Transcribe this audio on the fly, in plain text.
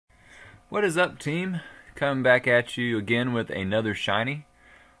What is up, team? Coming back at you again with another shiny.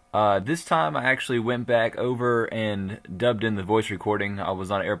 This time I actually went back over and dubbed in the voice recording. I was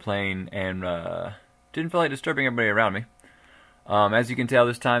on an airplane and didn't feel like disturbing everybody around me. As you can tell,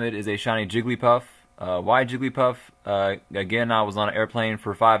 this time it is a Shiny Jigglypuff. Why Jigglypuff? Again, I was on an airplane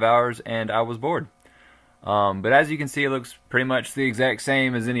for 5 hours and I was bored. But as you can see, it looks pretty much the exact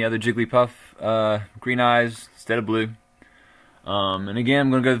same as any other Jigglypuff. Green eyes instead of blue. And again, I'm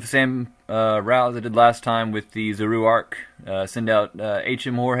going to go the same route as I did last time with the Zaru arc. Send out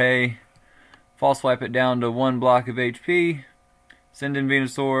HM Jorge, false swipe it down to 1 block of HP, send in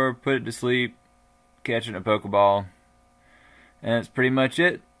Venusaur, put it to sleep, catch it in a Pokeball, and that's pretty much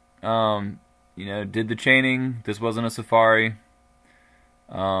it. Did the chaining. This wasn't a safari.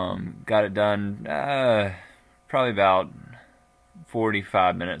 Got it done probably about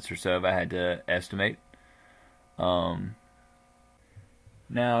 45 minutes or so if I had to estimate.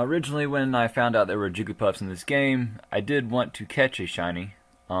 Now, originally when I found out there were Jigglypuffs in this game, I did want to catch a shiny.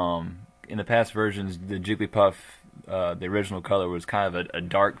 In the past versions, the Jigglypuff, the original color was kind of a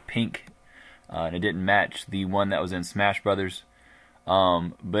dark pink, and it didn't match the one that was in Smash Brothers.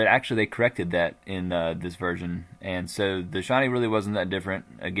 But actually they corrected that in this version, and so the shiny really wasn't that different.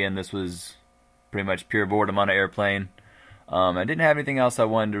 Again, this was pretty much pure boredom on an airplane. I didn't have anything else I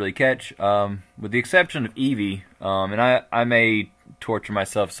wanted to really catch, with the exception of Eevee, and I may torture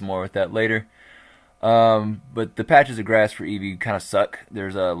myself some more with that later. But the patches of grass for Eevee kind of suck.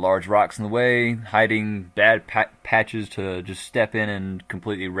 There's large rocks in the way, hiding bad patches to just step in and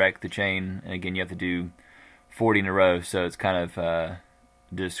completely wreck the chain. And again, you have to do 40 in a row, so it's kind of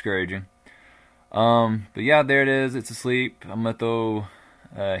discouraging. But yeah, there it is. It's asleep. I'm going to throw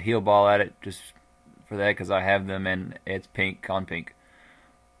a heal ball at it just for that because I have them, and it's pink on pink.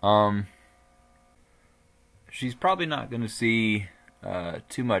 She's probably not going to see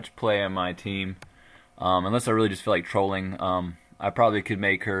too much play on my team, unless I really just feel like trolling. I probably could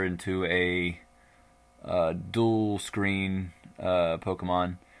make her into a dual screen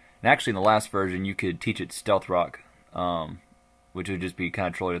Pokemon. And actually in the last version you could teach it Stealth Rock, which would just be kind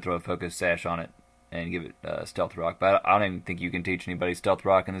of trolly to throw a Focus Sash on it and give it Stealth Rock. But I don't even think you can teach anybody Stealth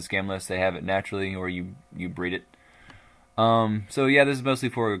Rock in this game unless they have it naturally or you breed it. So yeah, this is mostly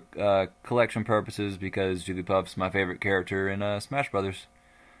for collection purposes because Jigglypuff's my favorite character in Smash Brothers.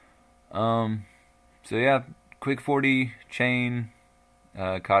 So yeah, quick 40 chain,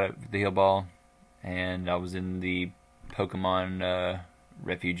 caught it with the heal ball, and I was in the Pokemon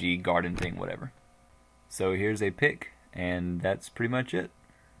refugee garden thing, whatever. So here's a pick, and that's pretty much it.